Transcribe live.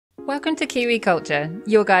Welcome to Kiwi Culture,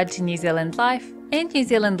 your guide to New Zealand life and New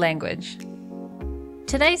Zealand language.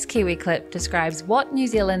 Today's Kiwi clip describes what New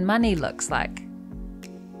Zealand money looks like.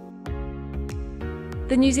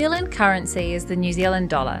 The New Zealand currency is the New Zealand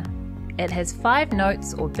dollar. It has 5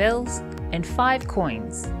 notes or bills and 5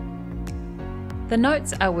 coins. The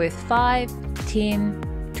notes are worth 5,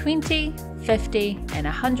 10, 20, 50 and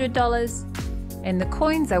 $100, and the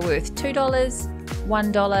coins are worth $2,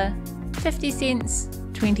 $1, 50 cents,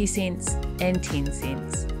 20 cents and 10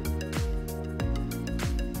 cents.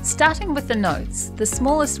 Starting with the notes, the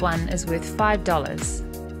smallest one is worth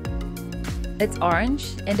 $5. It's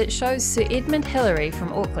orange and it shows Sir Edmund Hillary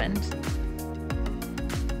from Auckland.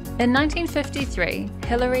 In 1953,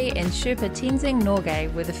 Hillary and Sherpa Tenzing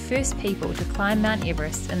Norgay were the first people to climb Mount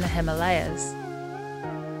Everest in the Himalayas.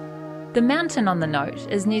 The mountain on the note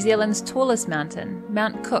is New Zealand's tallest mountain,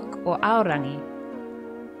 Mount Cook or Aorangi.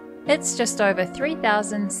 It's just over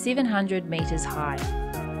 3,700 metres high.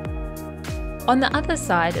 On the other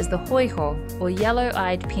side is the hoiho, or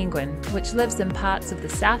yellow-eyed penguin, which lives in parts of the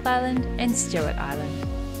South Island and Stewart Island.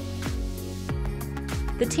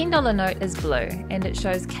 The $10 note is blue and it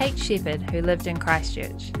shows Kate Shepherd, who lived in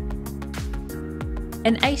Christchurch.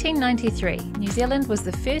 In 1893, New Zealand was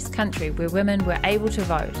the first country where women were able to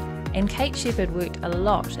vote, and Kate Shepherd worked a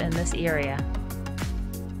lot in this area.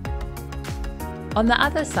 On the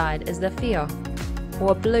other side is the whio,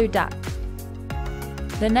 or blue duck.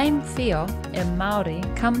 The name whio in Māori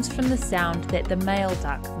comes from the sound that the male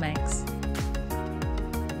duck makes.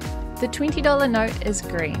 The $20 note is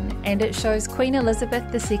green and it shows Queen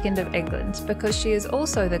Elizabeth II of England because she is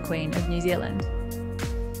also the Queen of New Zealand.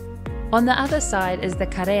 On the other side is the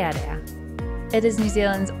karearea. It is New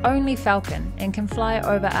Zealand's only falcon and can fly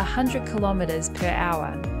over 100 kilometres per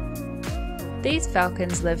hour. These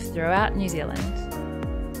falcons live throughout New Zealand.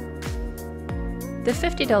 The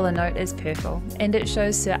 $50 note is purple and it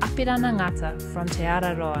shows Sir Apirana Ngata from Te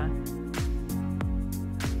Araroa.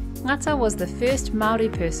 Ngata was the first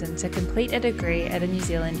Māori person to complete a degree at a New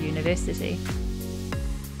Zealand university.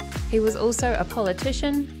 He was also a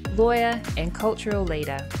politician, lawyer and cultural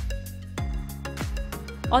leader.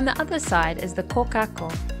 On the other side is the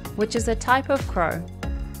kokako, which is a type of crow.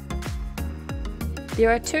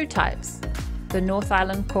 There are 2 types, the North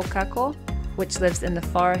Island kokako, which lives in the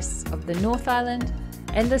forests of the North Island,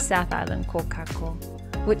 and the South Island kokako,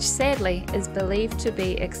 which sadly is believed to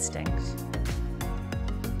be extinct.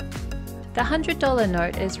 The $100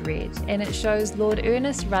 note is red and it shows Lord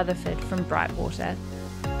Ernest Rutherford from Brightwater.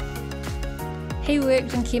 He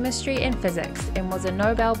worked in chemistry and physics and was a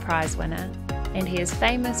Nobel Prize winner, and he is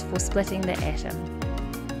famous for splitting the atom.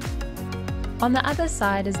 On the other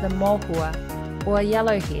side is the mohua, or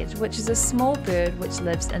yellowhead, which is a small bird which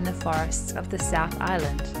lives in the forests of the South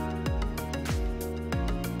Island.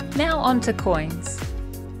 Now on to coins.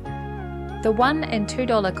 The $1 and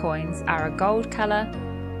 $2 coins are a gold colour,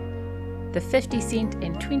 the 50 cent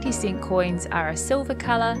and 20 cent coins are a silver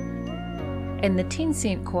colour, and the 10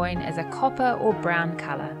 cent coin is a copper or brown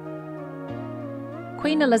colour.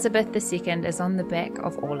 Queen Elizabeth II is on the back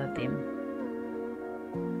of all of them.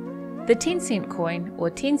 The 10 cent coin or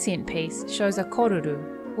 10 cent piece shows a koruru,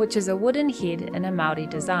 which is a wooden head in a Māori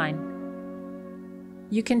design.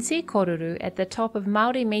 You can see koruru at the top of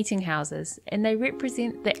Māori meeting houses and they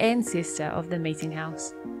represent the ancestor of the meeting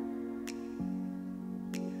house.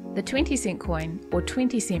 The 20 cent coin or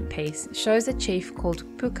 20 cent piece shows a chief called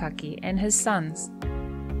Pukaki and his sons.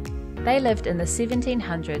 They lived in the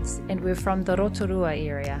 1700s and were from the Rotorua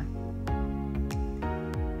area.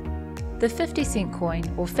 The 50 cent coin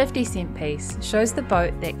or 50 cent piece shows the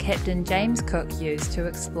boat that Captain James Cook used to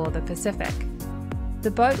explore the Pacific.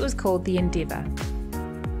 The boat was called the Endeavour.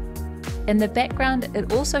 In the background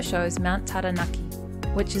it also shows Mount Taranaki,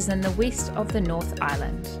 which is in the west of the North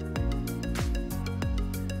Island.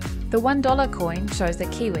 The $1 coin shows a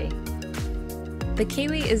kiwi. The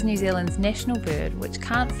kiwi is New Zealand's national bird which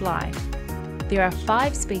can't fly. There are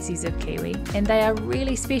 5 species of kiwi and they are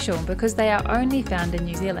really special because they are only found in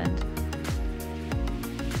New Zealand.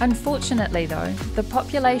 Unfortunately though, the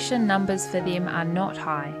population numbers for them are not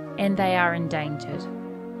high and they are endangered.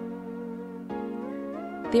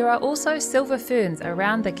 There are also silver ferns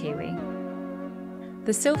around the kiwi.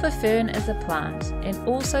 The silver fern is a plant and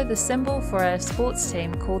also the symbol for a sports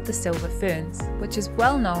team called the Silver Ferns, which is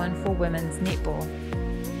well known for women's netball.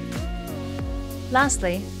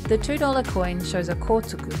 Lastly, the $2 coin shows a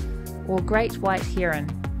kotuku, or great white heron.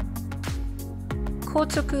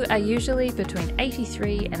 Kotuku are usually between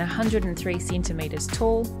 83 and 103 centimetres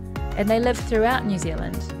tall, and they live throughout New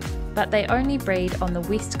Zealand, but they only breed on the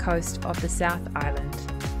west coast of the South Island.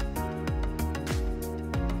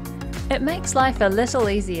 It makes life a little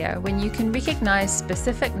easier when you can recognise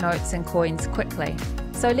specific notes and coins quickly.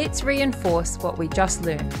 So let's reinforce what we just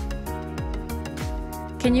learned.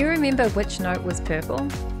 Can you remember which note was purple?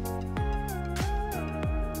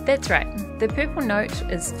 That's right, the purple note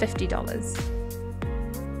is $50.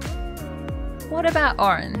 What about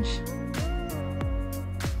orange?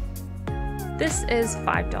 This is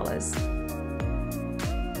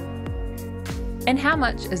 $5. And how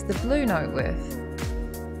much is the blue note worth?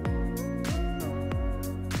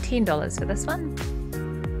 $10 for this one.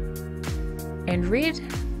 And red?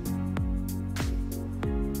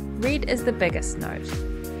 Red is the biggest note.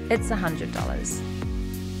 It's $100.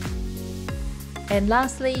 And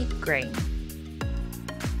lastly, green.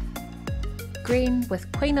 Green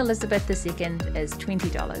with Queen Elizabeth II is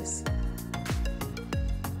 $20.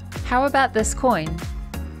 How about this coin?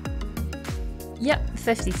 Yep,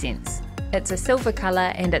 50 cents. It's a silver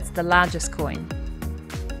colour and it's the largest coin.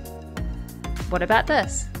 What about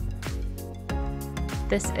this?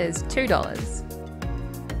 This is $2.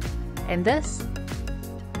 And this?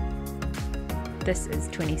 This is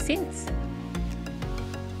 20 cents.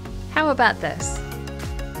 How about this?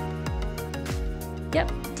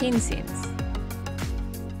 Yep, 10 cents.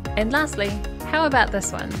 And lastly, how about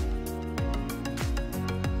this one?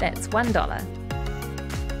 That's $1.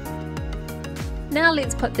 Now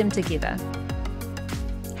let's put them together.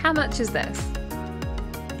 How much is this?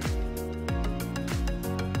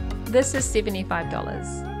 This is $75.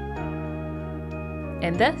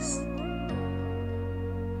 And this?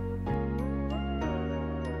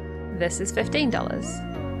 This is $15.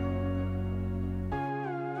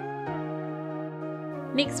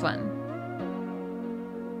 Next one.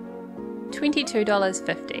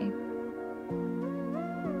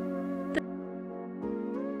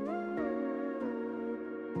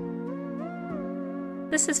 $22.50.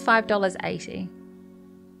 This is $5.80.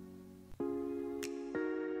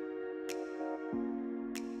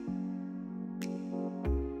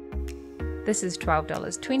 This is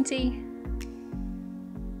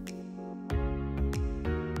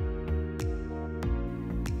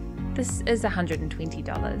 $12.20. This is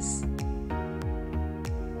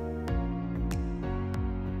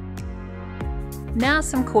 $120. Now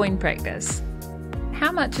some coin practice.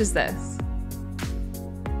 How much is this?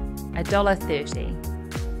 $1.30.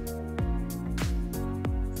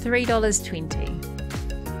 $3.20.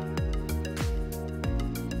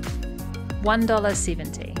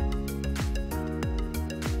 $1.70.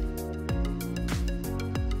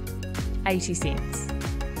 80 cents.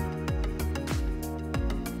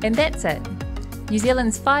 And that's it. New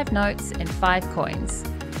Zealand's 5 notes and 5 coins.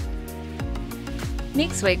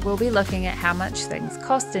 Next week we'll be looking at how much things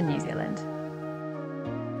cost in New Zealand.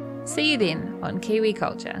 See you then on Kiwi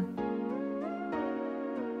Culture.